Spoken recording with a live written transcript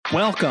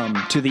Welcome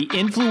to the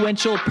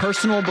Influential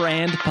Personal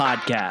Brand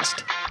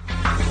Podcast.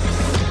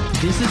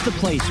 This is the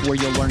place where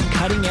you'll learn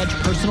cutting-edge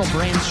personal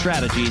brand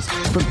strategies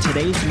from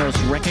today's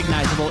most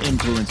recognizable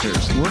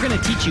influencers. We're going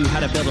to teach you how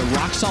to build a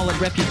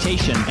rock-solid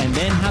reputation and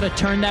then how to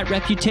turn that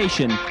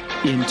reputation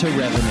into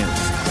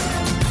revenue.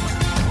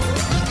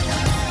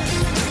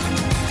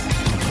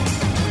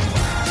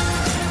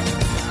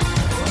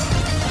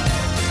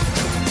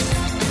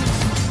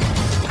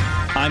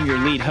 I'm your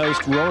lead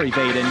host, Rory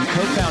Vaden,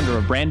 co-founder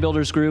of Brand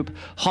Builders Group,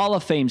 Hall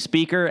of Fame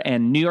speaker,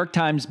 and New York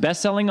Times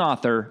bestselling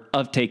author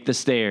of Take the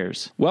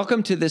Stairs.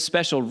 Welcome to this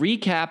special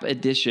recap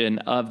edition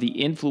of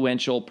the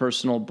Influential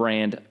Personal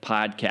Brand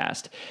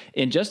Podcast.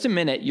 In just a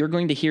minute, you're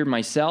going to hear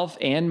myself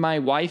and my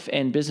wife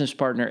and business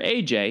partner,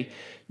 AJ,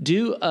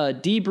 do a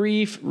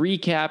debrief,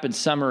 recap, and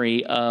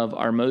summary of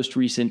our most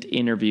recent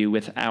interview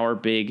with our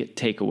big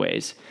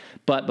takeaways.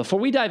 But before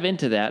we dive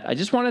into that, I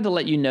just wanted to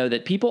let you know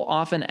that people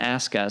often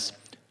ask us,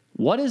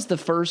 what is the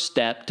first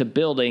step to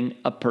building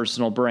a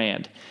personal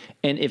brand?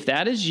 And if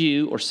that is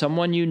you or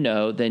someone you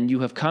know, then you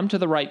have come to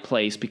the right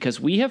place because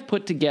we have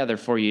put together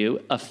for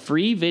you a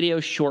free video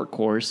short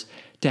course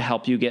to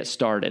help you get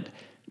started.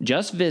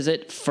 Just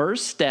visit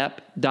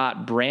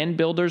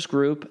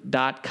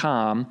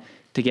firststep.brandbuildersgroup.com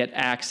to get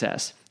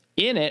access.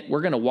 In it,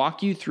 we're going to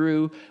walk you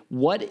through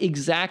what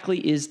exactly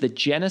is the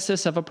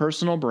genesis of a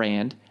personal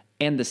brand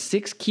and the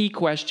 6 key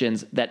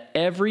questions that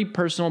every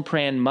personal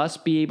brand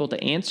must be able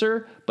to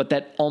answer, but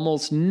that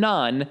almost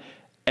none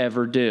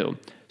ever do.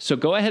 So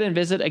go ahead and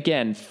visit,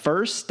 again,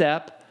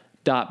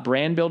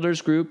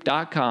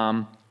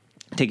 firststep.brandbuildersgroup.com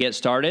to get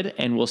started,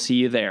 and we'll see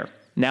you there.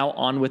 Now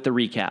on with the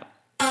recap.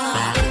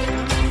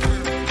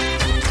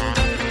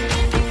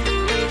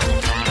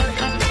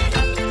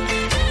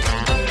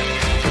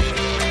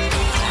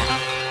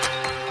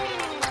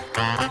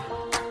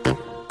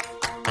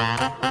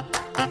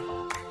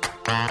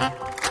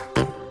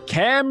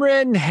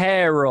 Cameron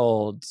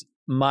Herold,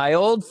 my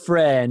old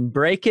friend,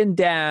 breaking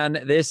down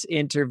this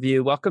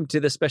interview. Welcome to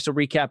the special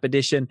recap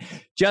edition.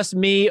 Just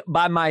me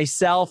by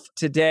myself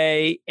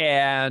today,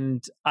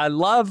 and I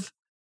love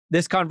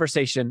this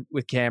conversation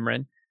with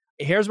Cameron.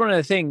 Here's one of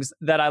the things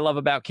that I love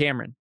about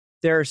Cameron.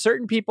 There are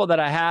certain people that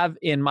I have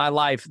in my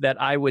life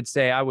that I would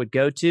say I would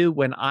go to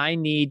when I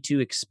need to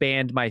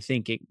expand my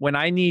thinking, when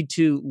I need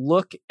to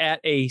look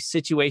at a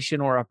situation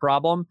or a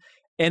problem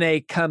in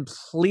a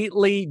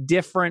completely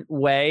different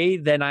way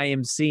than I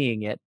am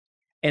seeing it.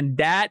 And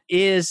that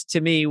is, to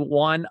me,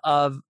 one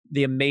of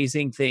the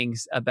amazing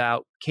things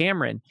about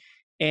Cameron.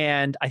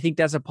 And I think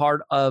that's a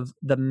part of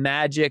the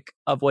magic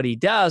of what he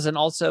does, and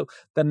also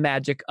the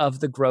magic of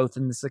the growth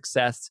and the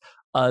success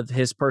of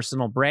his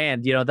personal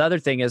brand. You know, the other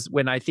thing is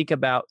when I think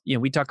about,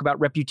 we talk about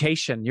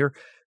reputation. Your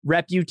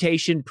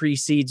reputation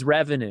precedes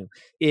revenue.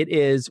 It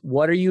is,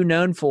 what are you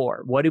known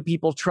for? What do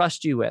people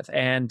trust you with?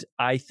 And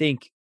I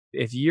think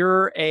if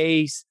you're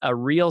a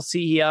real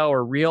CEO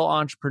or real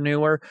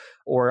entrepreneur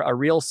or a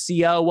real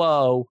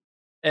COO,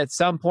 at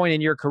some point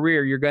in your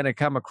career, you're going to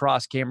come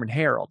across Cameron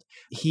Herold.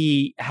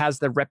 He has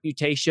the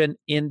reputation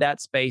in that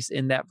space,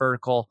 in that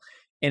vertical,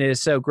 and it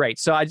is so great.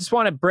 So I just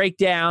want to break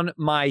down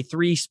my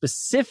 3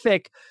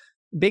 specific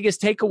biggest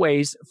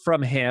takeaways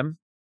from him.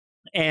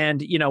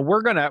 And,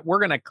 we're going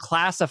to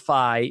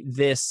classify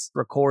this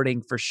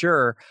recording for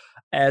sure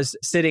as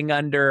sitting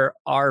under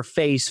our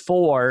phase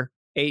 4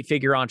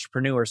 8-figure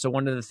entrepreneur. So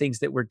one of the things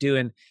that we're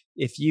doing,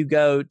 if you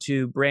go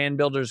to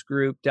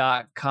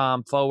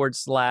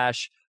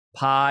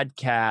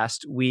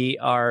brandbuildersgroup.com/podcast, we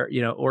are,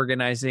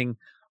 organizing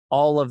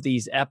all of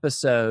these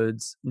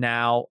episodes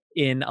now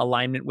in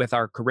alignment with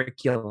our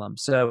curriculum.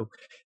 So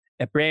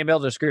at Brand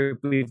Builders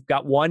Group, we've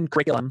got one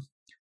curriculum,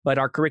 but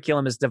our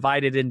curriculum is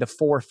divided into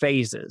 4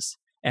 phases.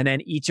 And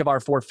then each of our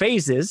 4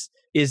 phases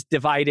is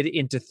divided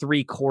into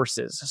 3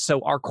 courses.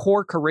 So our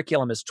core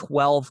curriculum is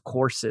 12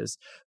 courses,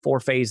 4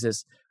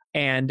 phases.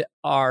 And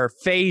our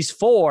phase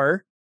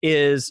 4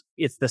 it's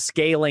the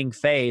scaling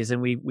phase.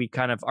 And we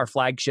kind of, our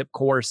flagship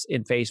course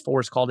in phase 4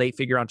 is called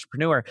 8-Figure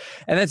Entrepreneur.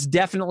 And that's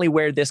definitely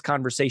where this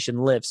conversation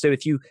lives. So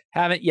if you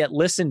haven't yet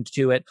listened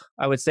to it,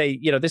 I would say,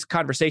 this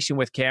conversation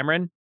with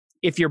Cameron,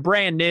 if you're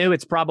brand new,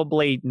 it's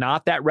probably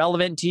not that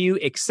relevant to you,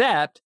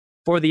 except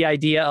for the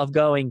idea of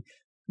going,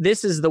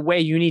 this is the way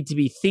you need to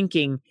be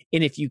thinking.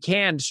 And if you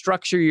can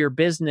structure your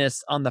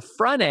business on the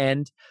front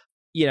end,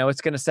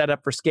 it's going to set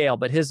up for scale.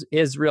 But his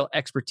real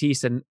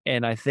expertise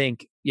and I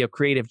think,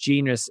 creative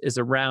genius is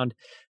around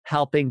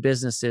helping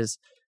businesses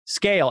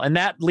scale. And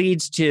that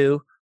leads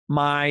to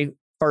my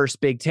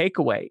first big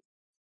takeaway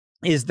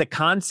is the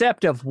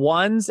concept of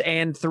 1s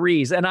and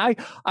 3s. And I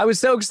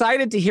was so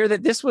excited to hear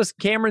that this was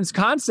Cameron's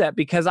concept,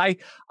 because I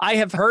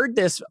have heard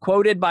this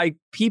quoted by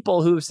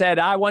people who said,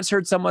 I once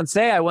heard someone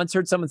say,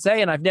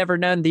 and I've never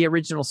known the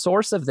original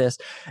source of this.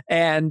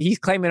 And he's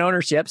claiming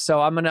ownership.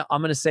 So I'm going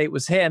to say it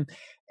was him.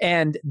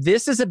 And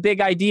this is a big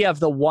idea of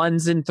the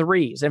 1s and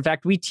 3s. In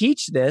fact, we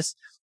teach this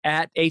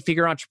at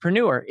 8-Figure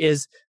Entrepreneur,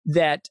 is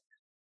that,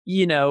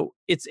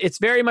 it's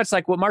very much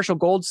like what Marshall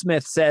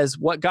Goldsmith says,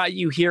 what got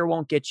you here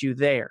won't get you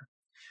there.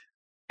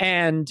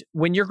 And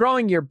when you're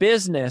growing your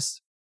business,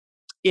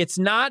 it's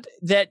not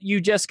that you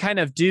just kind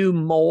of do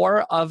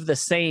more of the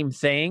same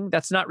thing.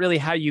 That's not really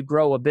how you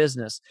grow a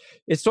business.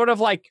 It's sort of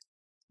like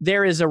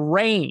there is a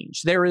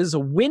range, there is a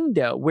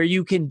window where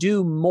you can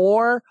do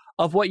more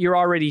of what you're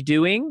already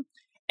doing.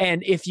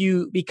 And if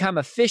you become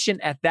efficient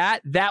at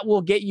that, that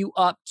will get you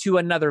up to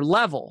another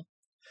level.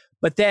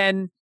 But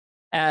then,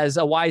 as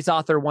a wise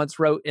author once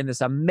wrote in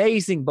this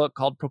amazing book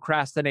called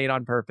Procrastinate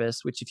on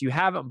Purpose, which if you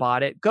haven't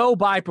bought it, go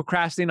buy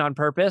Procrastinate on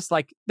Purpose.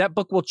 Like, that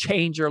book will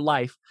change your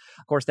life.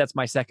 Of course, that's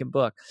my second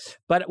book.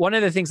 But one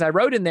of the things I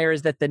wrote in there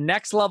is that the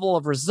next level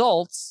of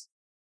results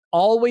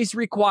always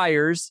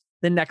requires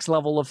the next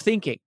level of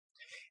thinking.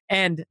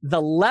 And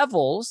the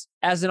levels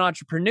as an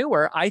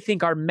entrepreneur, I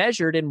think, are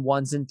measured in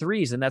ones and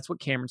threes. And that's what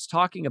Cameron's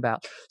talking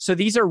about. So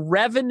these are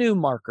revenue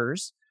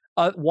markers,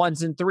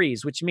 ones and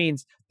threes, which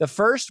means the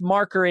first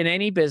marker in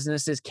any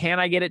business is, can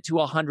I get it to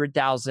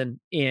 100,000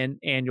 in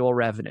annual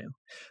revenue?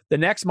 The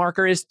next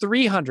marker is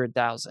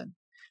 300,000.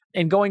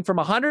 And going from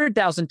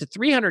 100,000 to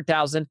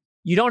 300,000,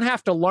 you don't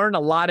have to learn a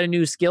lot of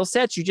new skill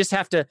sets. You just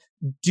have to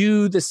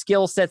do the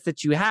skill sets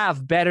that you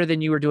have better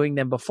than you were doing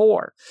them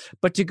before.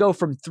 But to go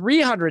from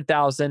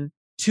 300,000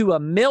 to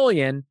 $1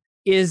 million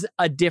is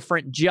a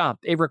different jump.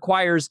 It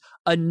requires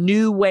a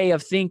new way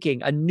of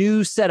thinking, a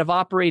new set of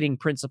operating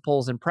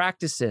principles and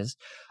practices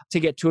to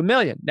get to $1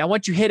 million. Now,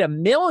 once you hit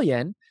 $1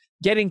 million,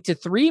 getting to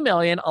 3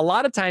 million, a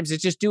lot of times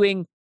it's just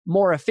doing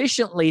more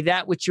efficiently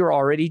that which you're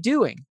already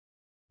doing.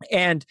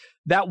 And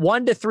that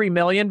 1 to 3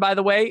 million, by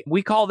the way,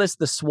 we call this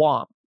the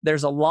swamp.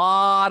 There's a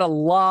lot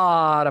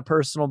of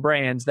personal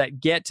brands that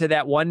get to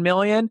that 1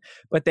 million,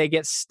 but they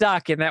get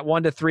stuck in that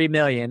 1 to 3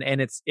 million,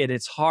 and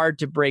it's hard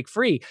to break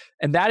free.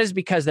 And that is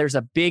because there's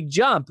a big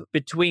jump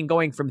between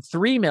going from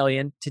 3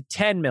 million to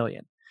 10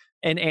 million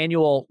in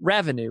annual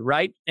revenue,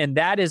 right? And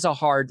that is a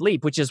hard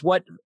leap, which is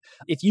what,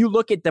 if you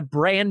look at the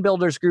Brand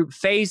Builders Group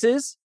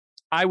phases,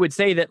 I would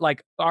say that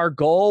like our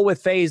goal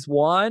with phase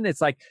 1,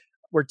 it's like,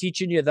 we're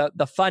teaching you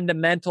the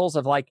fundamentals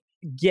of like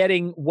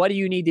getting, what do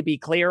you need to be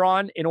clear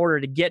on in order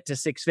to get to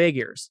 6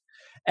 figures?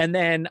 And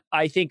then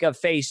I think of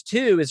phase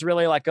 2 is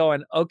really like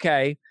going,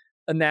 okay,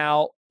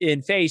 now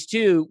in phase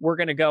 2, we're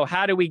going to go,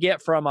 how do we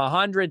get from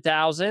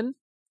 100,000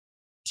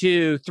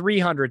 to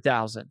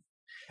 300,000?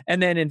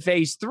 And then in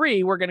phase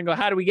 3, we're going to go,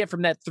 how do we get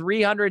from that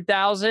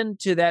 300,000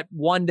 to that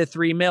 1 to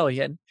 3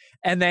 million?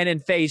 And then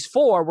in phase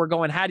 4, we're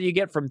going, how do you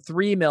get from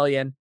 3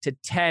 million to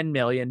 10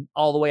 million,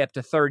 all the way up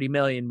to 30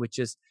 million, which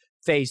is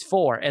phase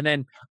 4. And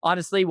then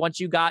honestly, once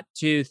you got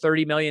to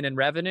 30 million in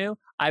revenue,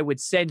 I would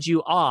send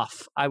you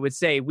off. I would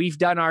say, we've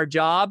done our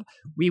job.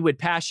 We would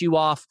pass you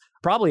off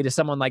probably to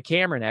someone like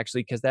Cameron,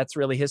 actually, because that's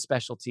really his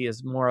specialty,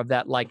 is more of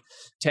that like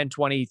 10,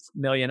 20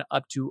 million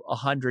up to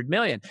 100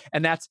 million.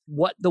 And that's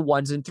what the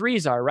ones and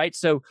threes are, right?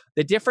 So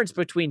the difference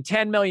between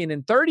 10 million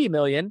and 30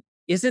 million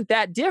isn't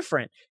that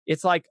different.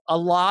 It's like a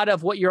lot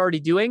of what you're already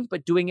doing,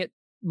 but doing it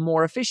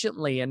more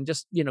efficiently and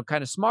just,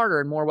 kind of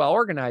smarter and more well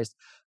organized.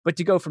 But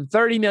to go from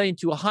 30 million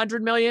to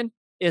 100 million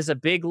is a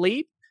big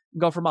leap.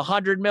 Go from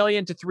 100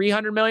 million to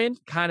 300 million,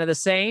 kind of the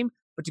same.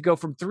 But to go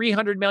from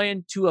 300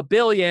 million to $1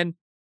 billion,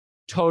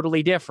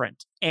 totally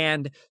different.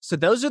 And so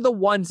those are the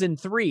ones and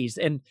threes.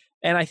 And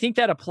I think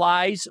that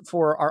applies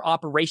for our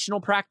operational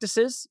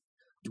practices.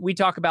 We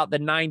talk about the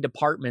 9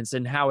 departments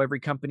and how every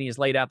company is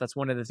laid out. That's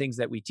one of the things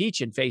that we teach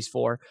in phase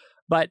 4.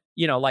 But,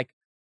 like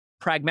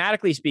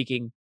pragmatically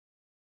speaking,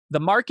 the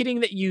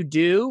marketing that you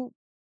do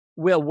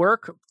will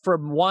work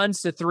from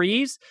 1s to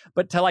 3s,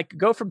 but to like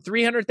go from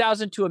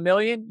 300,000 to $1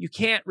 million, you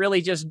can't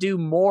really just do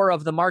more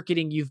of the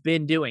marketing you've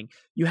been doing.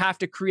 You have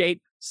to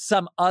create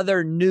some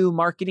other new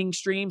marketing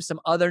stream,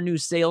 some other new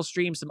sales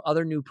stream, some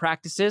other new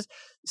practices.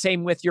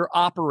 Same with your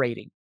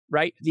operating,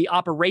 right? The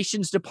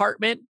operations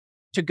department,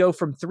 to go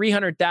from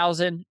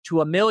 300,000 to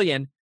 $1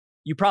 million,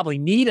 you probably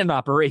need an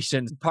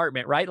operations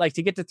department, right? Like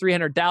to get to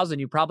 300,000,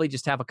 you probably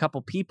just have a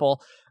couple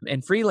people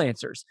and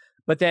freelancers.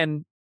 But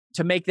then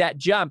to make that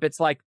jump,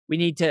 it's like we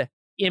need to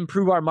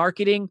improve our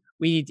marketing.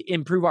 We need to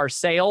improve our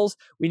sales.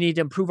 We need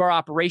to improve our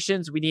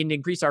operations. We need to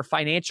increase our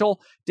financial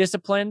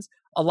disciplines.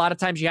 A lot of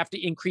times you have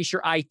to increase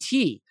your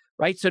IT,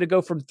 right? So to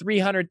go from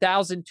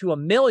 300,000 to $1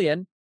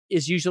 million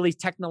is usually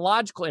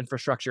technological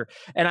infrastructure.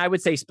 And I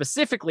would say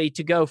specifically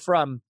to go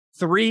from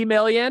 3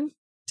 million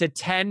to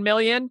 10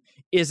 million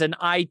is an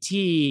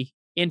IT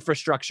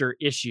infrastructure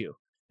issue.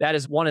 That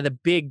is one of the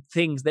big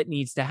things that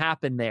needs to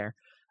happen there.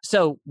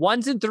 So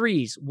ones and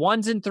threes,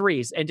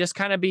 and just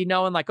kind of be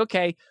knowing like,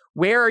 okay,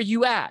 where are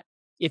you at?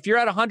 If you're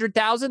at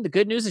 100,000, the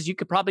good news is you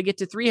could probably get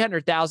to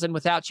 300,000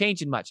 without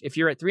changing much. If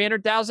you're at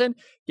 300,000,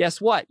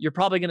 guess what? You're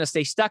probably going to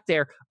stay stuck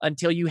there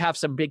until you have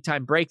some big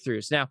time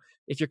breakthroughs. Now,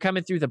 if you're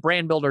coming through the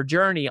brand builder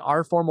journey,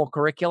 our formal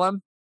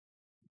curriculum,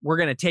 we're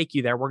going to take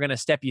you there. We're going to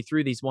step you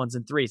through these ones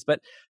and threes, but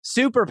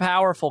super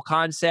powerful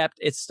concept.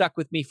 It's stuck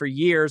with me for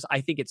years.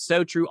 I think it's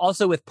so true.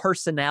 Also with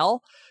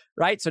personnel,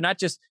 right? So not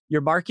just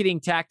your marketing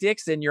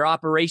tactics and your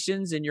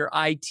operations and your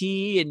IT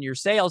and your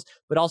sales,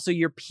 but also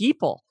your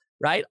people,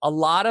 right? A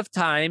lot of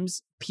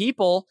times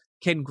people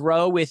can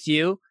grow with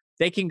you.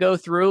 they can go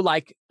through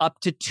like up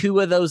to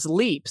 2 of those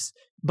leaps.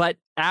 But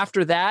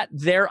after that,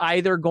 they're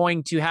either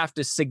going to have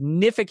to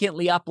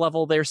significantly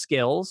up-level their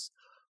skills,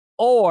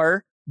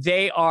 or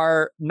they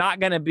are not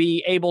going to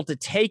be able to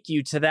take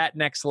you to that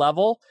next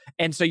level.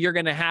 And so you're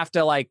going to have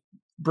to like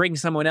bring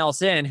someone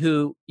else in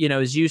who,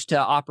 is used to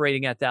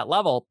operating at that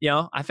level.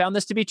 I found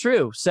this to be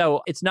true.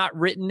 So it's not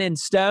written in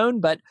stone,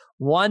 but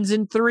 1s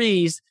and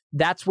 3s,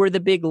 that's where the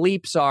big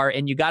leaps are.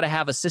 And you got to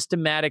have a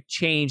systematic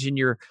change in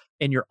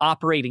your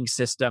operating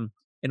system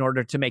in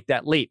order to make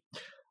that leap.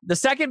 The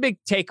second big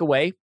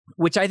takeaway,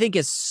 which I think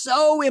is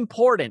so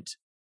important,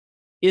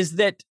 is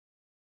that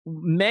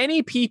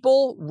many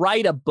people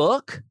write a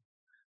book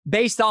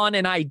based on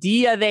an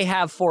idea they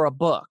have for a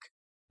book.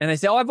 And they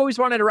say, I've always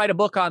wanted to write a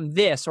book on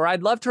this, or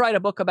I'd love to write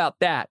a book about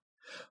that.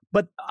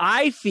 But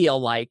I feel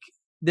like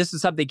this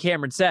is something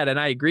Cameron said, and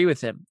I agree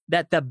with him,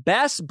 that the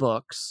best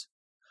books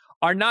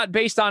are not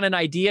based on an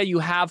idea you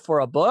have for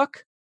a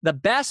book. The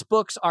best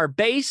books are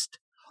based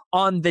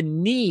on the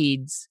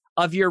needs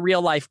of your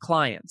real life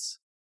clients.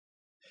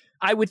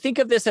 I would think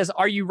of this as,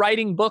 are you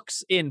writing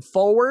books in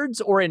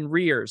forwards or in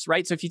rears,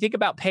 right? So if you think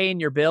about paying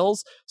your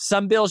bills,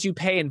 some bills you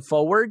pay in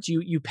forwards,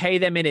 you pay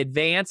them in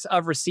advance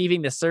of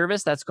receiving the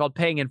service. That's called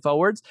paying in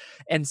forwards.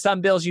 And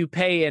some bills you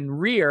pay in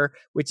rear,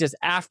 which is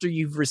after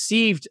you've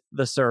received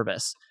the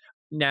service.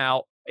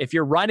 Now, if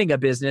you're running a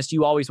business,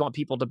 you always want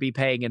people to be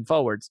paying in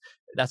forwards.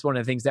 That's one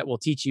of the things that we'll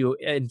teach you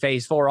in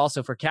phase 4,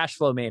 also for cash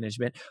flow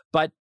management.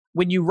 But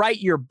when you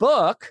write your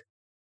book,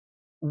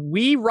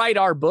 we write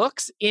our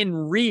books in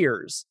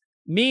rears.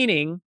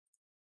 Meaning,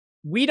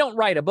 we don't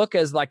write a book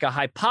as like a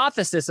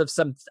hypothesis of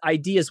some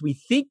ideas we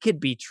think could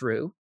be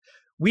true.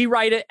 We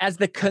write it as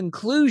the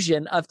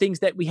conclusion of things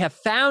that we have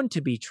found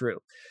to be true.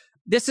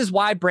 This is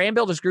why Brand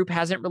Builders Group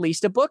hasn't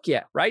released a book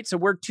yet, right? So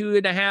we're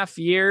 2.5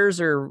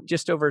 years or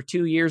just over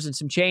 2 years and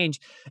some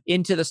change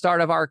into the start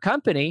of our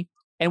company,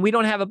 and we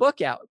don't have a book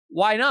out.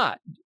 Why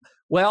not?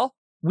 Well,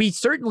 we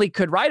certainly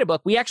could write a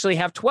book. We actually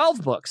have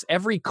 12 books.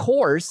 Every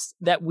course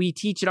that we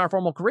teach in our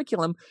formal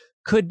curriculum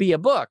could be a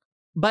book.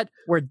 But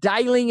we're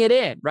dialing it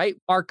in, right?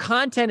 Our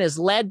content is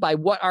led by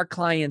what our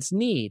clients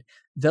need.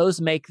 Those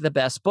make the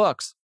best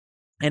books.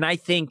 And I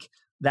think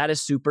that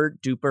is super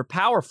duper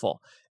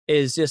powerful,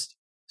 is just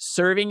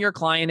serving your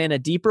client in a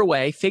deeper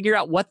way, figure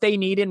out what they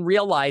need in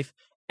real life,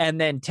 and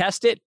then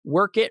test it,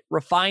 work it,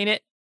 refine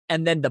it.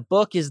 And then the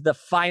book is the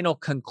final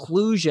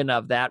conclusion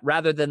of that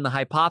rather than the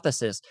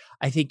hypothesis.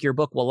 I think your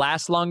book will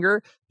last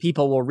longer.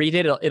 People will read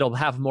it. It'll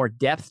have more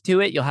depth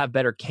to it. You'll have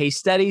better case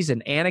studies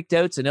and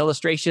anecdotes and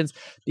illustrations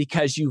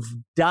because you've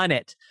done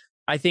it.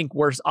 I think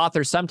where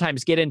authors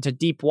sometimes get into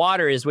deep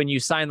water is when you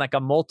sign like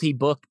a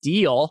multi-book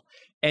deal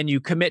and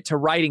you commit to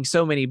writing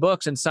so many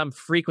books in some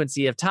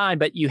frequency of time,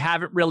 but you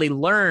haven't really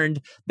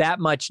learned that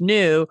much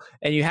new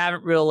and you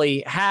haven't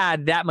really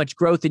had that much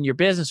growth in your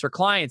business or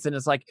clients. And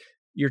it's like,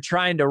 you're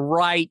trying to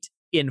write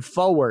in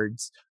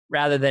forwards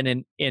rather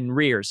than in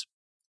rears.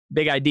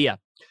 Big idea.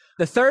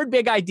 The third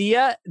big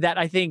idea that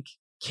I think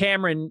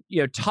Cameron,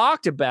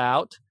 talked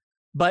about,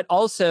 but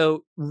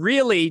also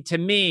really to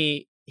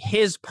me,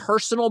 his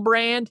personal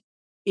brand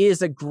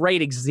is a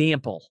great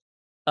example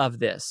of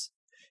this.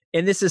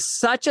 And this is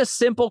such a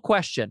simple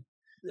question,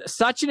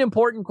 such an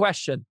important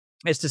question,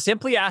 is to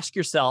simply ask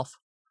yourself,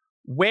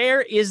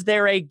 where is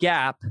there a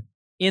gap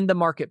in the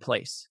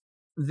marketplace?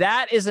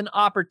 That is an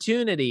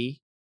opportunity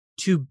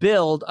to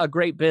build a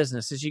great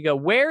business. As you go,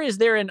 where is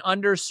there an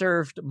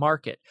underserved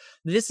market?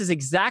 This is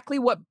exactly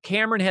what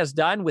Cameron has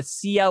done with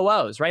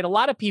COOs, right? A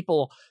lot of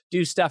people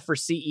do stuff for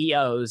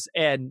CEOs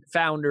and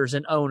founders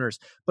and owners,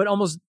 but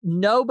almost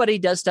nobody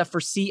does stuff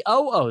for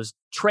COOs,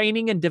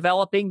 training and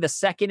developing the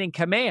second in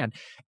command.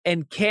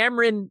 And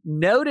Cameron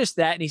noticed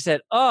that and he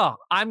said,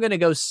 I'm going to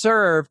go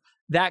serve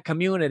that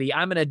community.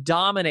 I'm going to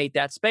dominate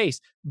that space.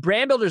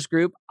 Brand Builders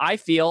Group, I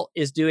feel,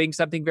 is doing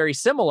something very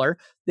similar.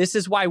 This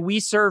is why we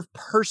serve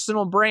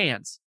personal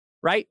brands,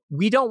 right?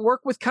 We don't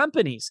work with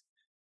companies.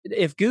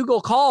 If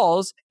Google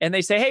calls and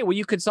they say, hey, will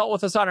you consult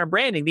with us on our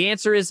branding? The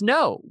answer is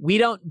no, we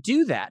don't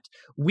do that.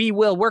 We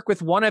will work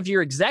with one of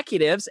your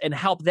executives and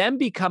help them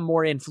become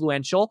more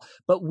influential,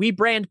 but we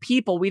brand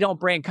people, we don't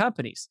brand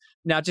companies.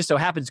 Now, it just so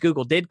happens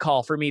Google did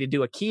call for me to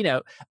do a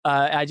keynote.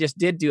 I just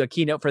did do a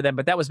keynote for them,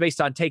 but that was based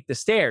on Take the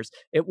Stairs.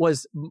 It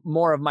was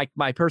more of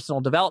my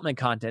personal development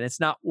content. It's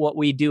not what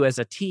we do as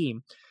a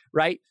team,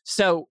 right?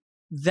 So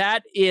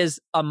that is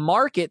a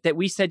market that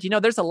we said,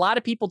 there's a lot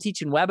of people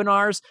teaching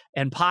webinars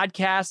and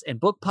podcasts and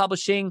book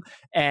publishing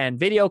and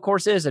video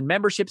courses and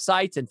membership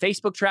sites and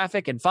Facebook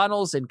traffic and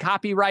funnels and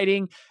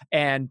copywriting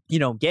and,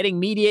 getting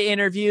media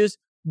interviews,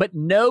 but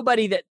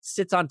nobody that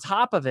sits on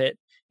top of it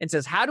and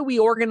says, how do we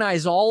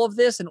organize all of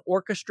this and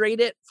orchestrate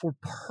it for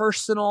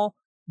personal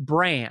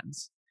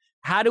brands?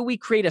 How do we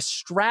create a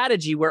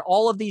strategy where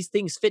all of these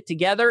things fit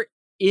together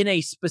in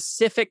a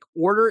specific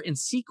order and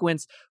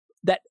sequence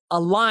that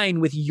align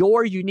with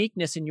your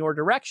uniqueness in your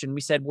direction?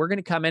 We said, we're going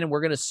to come in and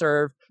we're going to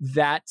serve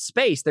that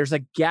space. There's a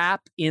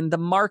gap in the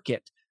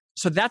market.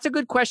 So that's a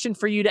good question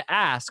for you to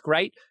ask,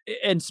 right?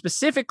 And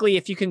specifically,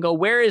 if you can go,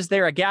 where is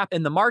there a gap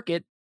in the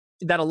market?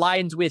 that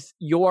aligns with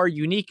your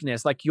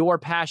uniqueness, like your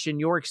passion,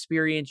 your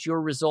experience,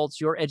 your results,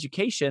 your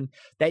education,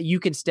 that you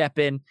can step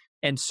in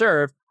and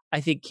serve.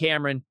 I think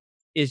Cameron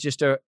is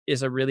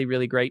a really,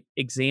 really great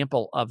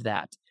example of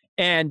that.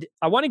 And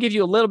I want to give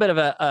you a little bit of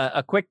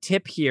a quick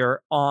tip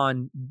here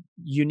on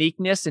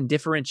uniqueness and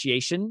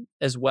differentiation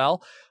as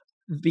well,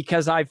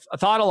 because I've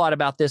thought a lot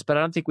about this, but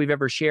I don't think we've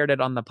ever shared it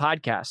on the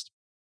podcast.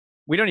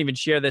 We don't even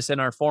share this in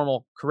our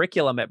formal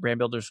curriculum at Brand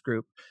Builders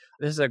Group.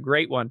 This is a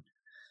great one,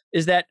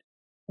 is that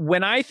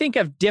when I think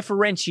of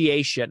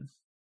differentiation,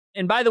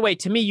 and by the way,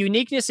 to me,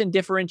 uniqueness and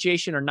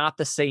differentiation are not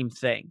the same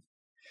thing.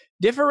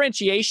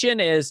 Differentiation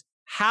is,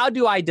 how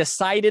do I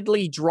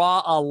decidedly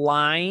draw a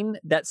line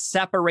that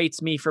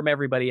separates me from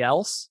everybody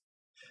else?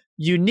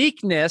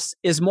 Uniqueness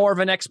is more of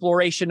an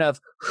exploration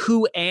of,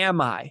 who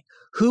am I?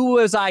 Who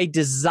was I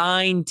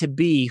designed to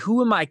be?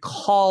 Who am I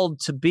called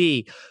to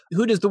be?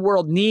 Who does the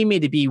world need me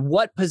to be?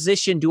 What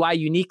position do I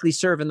uniquely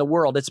serve in the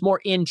world? It's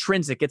more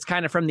intrinsic. It's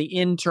kind of from the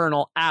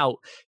internal out.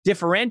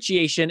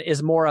 Differentiation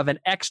is more of an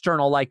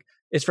external, like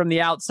it's from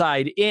the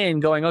outside in,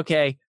 going,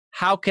 okay,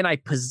 how can I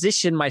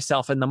position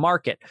myself in the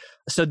market?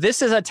 So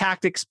this is a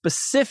tactic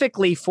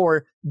specifically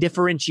for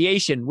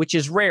differentiation, which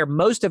is rare.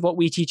 Most of what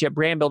we teach at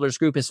Brand Builders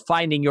Group is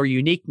finding your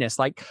uniqueness.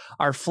 Like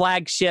our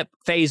flagship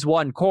phase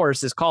 1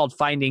 course is called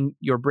Finding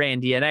Your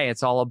Brand DNA.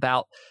 It's all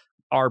about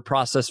our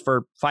process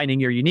for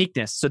finding your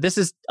uniqueness. So this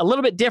is a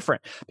little bit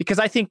different, because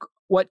I think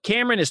what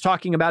Cameron is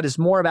talking about is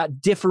more about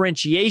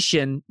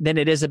differentiation than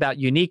it is about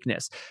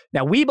uniqueness.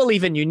 Now, we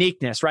believe in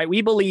uniqueness, right?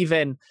 We believe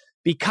in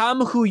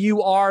become who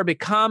you are,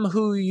 become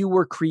who you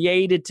were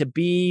created to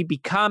be,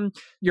 become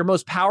your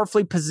most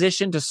powerfully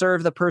positioned to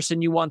serve the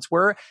person you once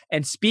were,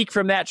 and speak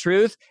from that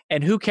truth.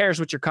 And who cares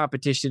what your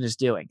competition is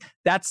doing?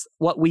 That's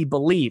what we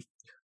believe.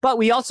 But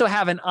we also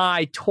have an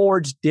eye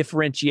towards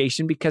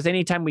differentiation, because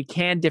anytime we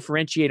can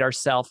differentiate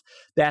ourselves,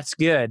 that's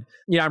good.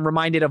 You know, I'm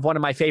reminded of one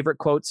of my favorite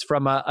quotes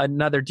from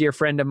another dear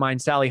friend of mine,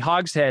 Sally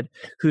Hogshead,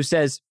 who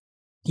says,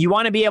 you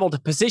want to be able to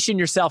position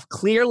yourself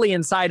clearly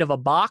inside of a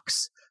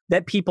box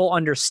that people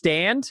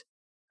understand,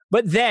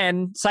 but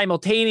then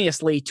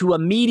simultaneously to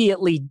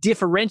immediately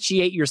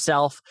differentiate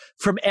yourself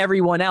from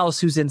everyone else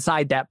who's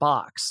inside that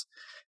box.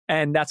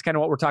 And that's kind of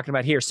what we're talking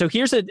about here. So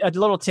here's a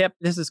little tip.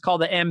 This is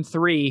called the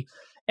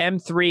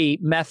M3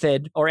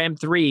 method, or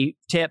M3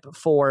 tip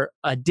for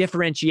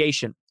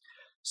differentiation.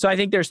 So I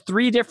think there's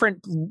 3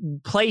 different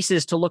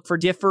places to look for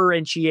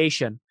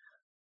differentiation.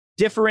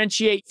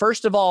 Differentiate,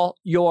 first of all,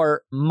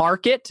 your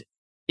market.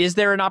 Is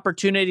there an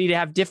opportunity to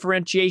have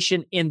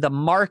differentiation in the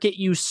market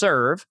you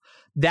serve?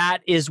 That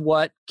is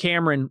what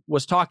Cameron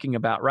was talking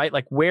about, right?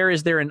 Like, where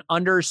is there an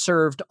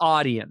underserved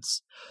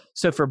audience?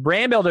 So for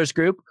Brand Builders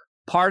Group,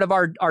 part of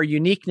our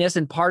uniqueness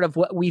and part of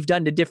what we've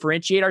done to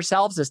differentiate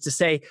ourselves is to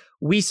say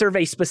we serve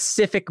a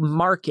specific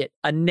market,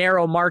 a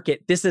narrow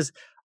market. This is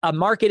a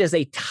market is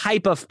a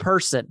type of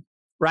person,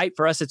 right?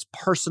 For us, it's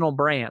personal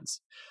brands.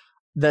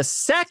 The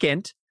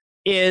second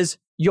is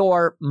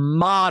your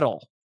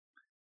model.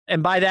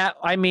 And by that,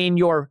 I mean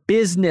your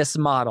business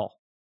model,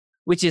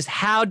 which is,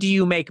 how do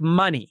you make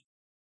money?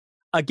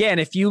 Again,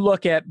 if you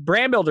look at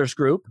Brand Builders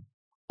Group,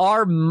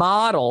 our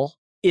model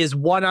is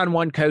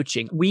one-on-one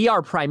coaching. We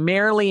are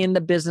primarily in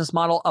the business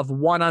model of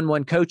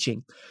one-on-one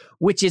coaching,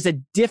 which is a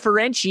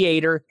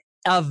differentiator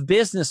of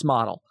business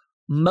model.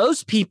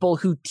 Most people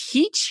who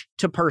teach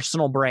to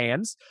personal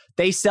brands,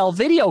 they sell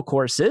video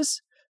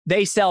courses,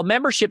 they sell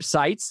membership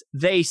sites,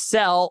 they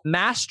sell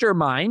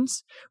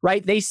masterminds,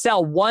 right? They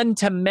sell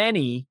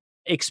one-to-many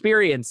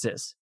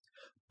experiences.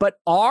 But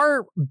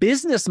our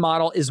business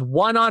model is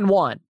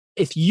one-on-one.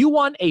 If you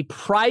want a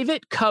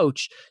private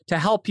coach to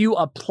help you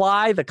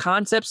apply the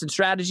concepts and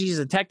strategies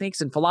and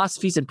techniques and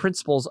philosophies and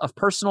principles of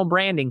personal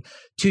branding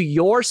to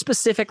your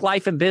specific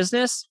life and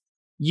business,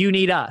 you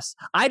need us.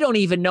 I don't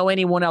even know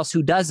anyone else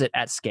who does it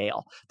at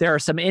scale. There are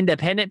some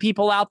independent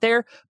people out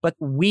there, but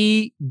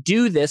we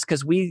do this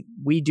because we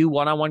do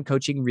one-on-one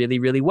coaching really,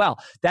 really well.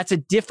 That's a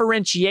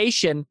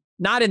differentiation,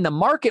 not in the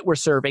market we're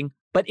serving,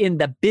 but in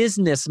the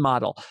business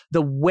model,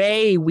 the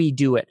way we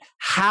do it.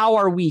 How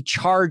are we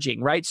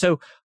charging, right? So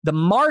the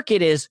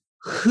market is,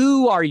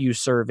 who are you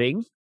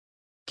serving?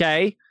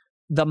 Okay.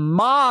 The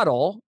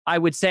model, I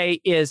would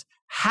say, is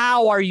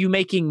how are you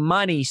making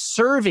money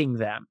serving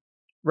them,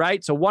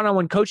 right? So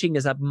one-on-one coaching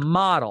is a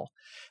model.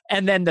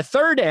 And then the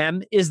third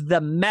M is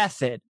the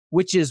method,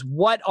 which is,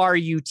 what are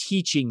you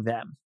teaching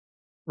them,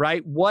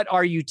 right? What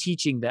are you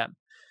teaching them?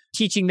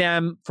 Teaching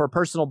them for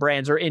personal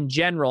brands, or in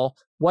general,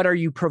 what are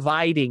you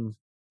providing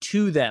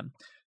to them?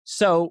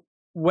 So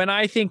when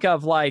I think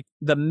of like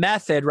the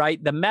method,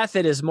 right? The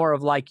method is more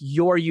of like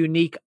your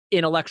unique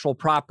intellectual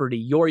property,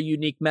 your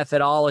unique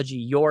methodology,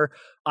 your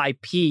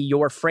IP,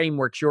 your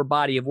frameworks, your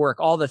body of work,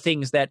 all the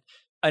things that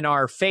in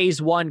our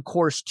phase 1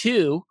 course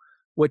 2,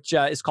 which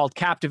is called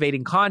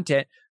Captivating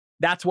Content,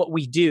 that's what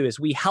we do, is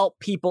we help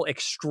people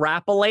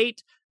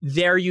extrapolate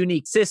their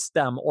unique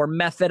system or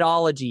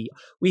methodology.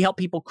 We help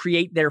people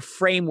create their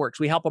frameworks.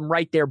 We help them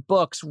write their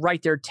books,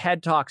 write their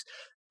TED Talks,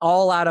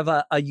 all out of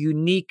a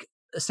unique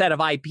set of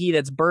IP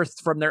that's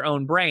birthed from their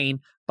own brain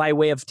by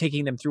way of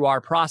taking them through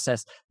our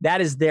process.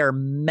 That is their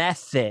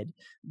method.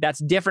 That's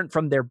different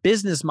from their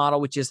business model,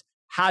 which is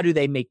how do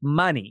they make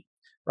money,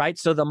 right?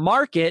 So the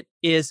market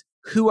is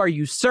who are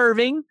you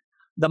serving?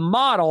 The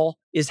model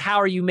is how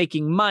are you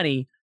making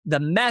money? The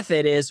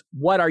method is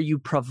what are you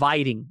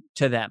providing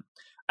to them?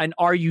 And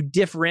are you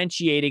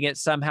differentiating it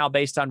somehow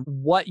based on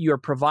what you're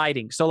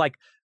providing? So like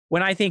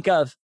when I think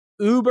of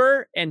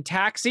Uber and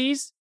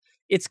taxis,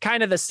 it's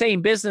kind of the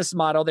same business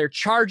model. They're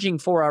charging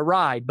for a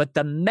ride, but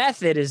the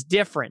method is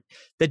different.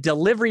 The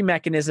delivery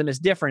mechanism is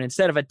different.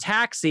 Instead of a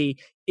taxi,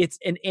 it's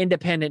an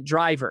independent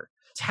driver.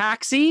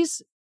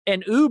 Taxis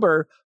and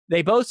Uber,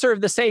 they both serve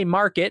the same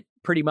market,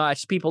 pretty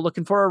much, people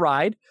looking for a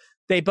ride.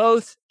 They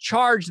both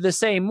charge the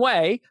same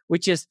way,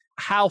 which is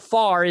how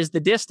far is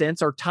the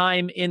distance or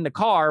time in the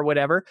car, or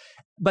whatever.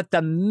 But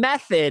the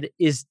method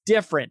is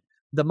different.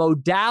 The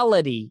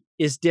modality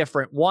is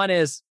different. One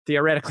is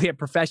theoretically a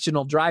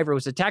professional driver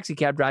who's a taxi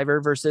cab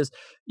driver versus,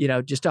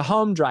 just a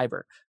home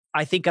driver.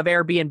 I think of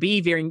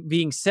Airbnb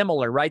being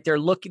similar, right?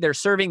 They're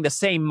serving the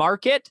same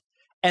market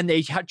and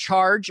they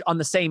charge on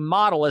the same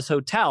model as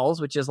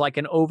hotels, which is like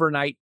an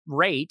overnight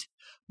rate,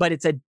 but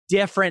it's a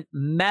different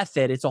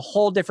method. It's a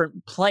whole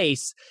different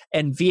place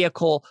and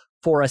vehicle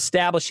for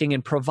establishing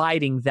and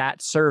providing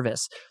that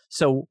service.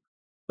 So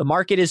the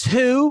market is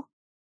who,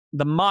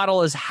 the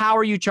model is how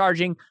are you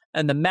charging,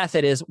 and the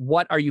method is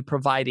what are you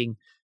providing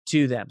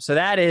to them. So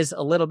that is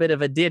a little bit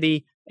of a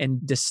ditty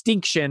and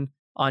distinction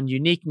on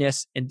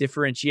uniqueness and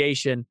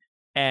differentiation,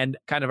 and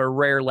kind of a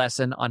rare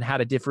lesson on how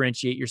to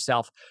differentiate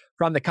yourself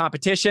from the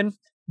competition.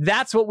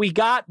 That's what we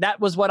got. That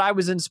was what I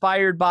was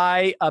inspired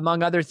by,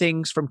 among other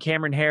things, from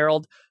Cameron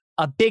Herold,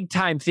 a big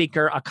time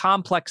thinker, a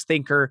complex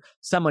thinker,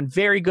 someone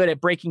very good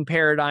at breaking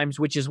paradigms,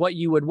 which is what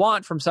you would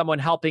want from someone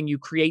helping you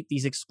create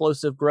these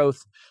explosive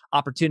growth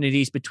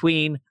opportunities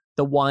between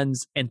the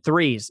ones and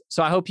threes.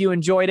 So I hope you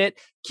enjoyed it.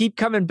 Keep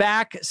coming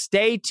back.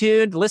 Stay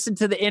tuned. Listen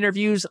to the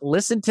interviews.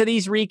 Listen to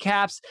these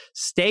recaps.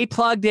 Stay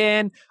plugged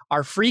in.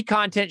 Our free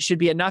content should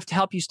be enough to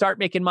help you start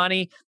making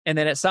money. And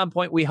then at some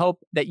point, we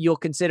hope that you'll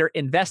consider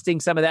investing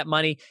some of that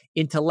money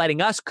into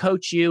letting us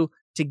coach you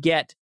to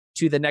get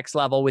to the next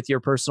level with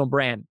your personal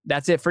brand.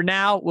 That's it for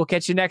now. We'll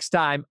catch you next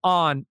time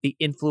on The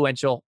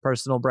Influential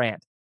Personal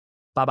Brand.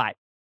 Bye-bye.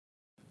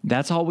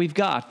 That's all we've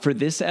got for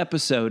this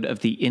episode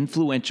of the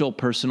Influential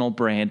Personal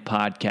Brand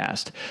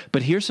Podcast.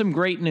 But here's some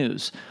great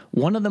news.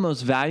 One of the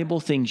most valuable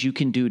things you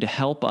can do to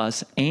help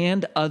us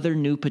and other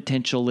new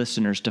potential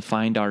listeners to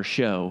find our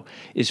show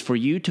is for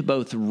you to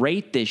both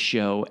rate this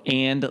show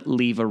and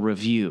leave a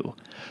review.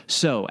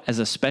 So, as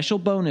a special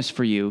bonus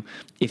for you,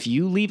 if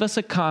you leave us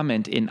a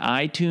comment in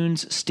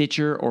iTunes,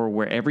 Stitcher, or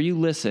wherever you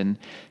listen,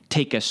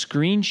 take a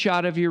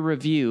screenshot of your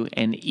review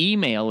and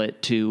email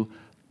it to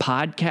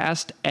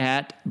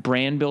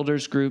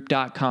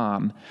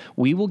podcast@brandbuildersgroup.com.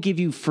 We will give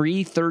you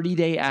free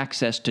 30-day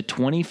access to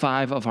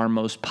 25 of our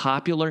most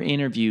popular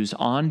interviews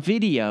on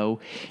video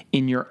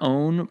in your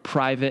own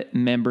private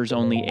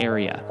members-only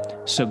area.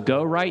 So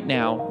go right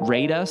now,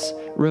 rate us,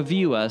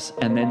 review us,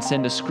 and then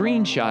send a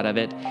screenshot of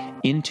it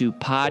into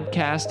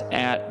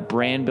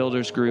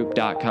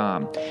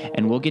podcast@brandbuildersgroup.com.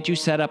 And we'll get you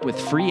set up with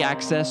free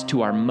access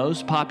to our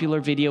most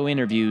popular video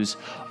interviews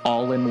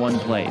all in one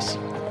place.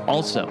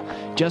 Also,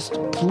 just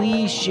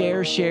please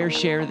share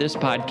this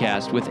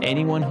podcast with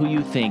anyone who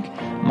you think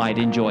might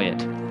enjoy it.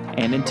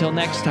 And until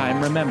next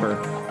time, remember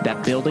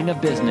that building a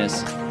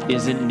business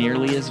isn't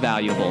nearly as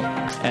valuable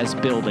as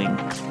building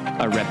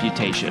a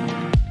reputation.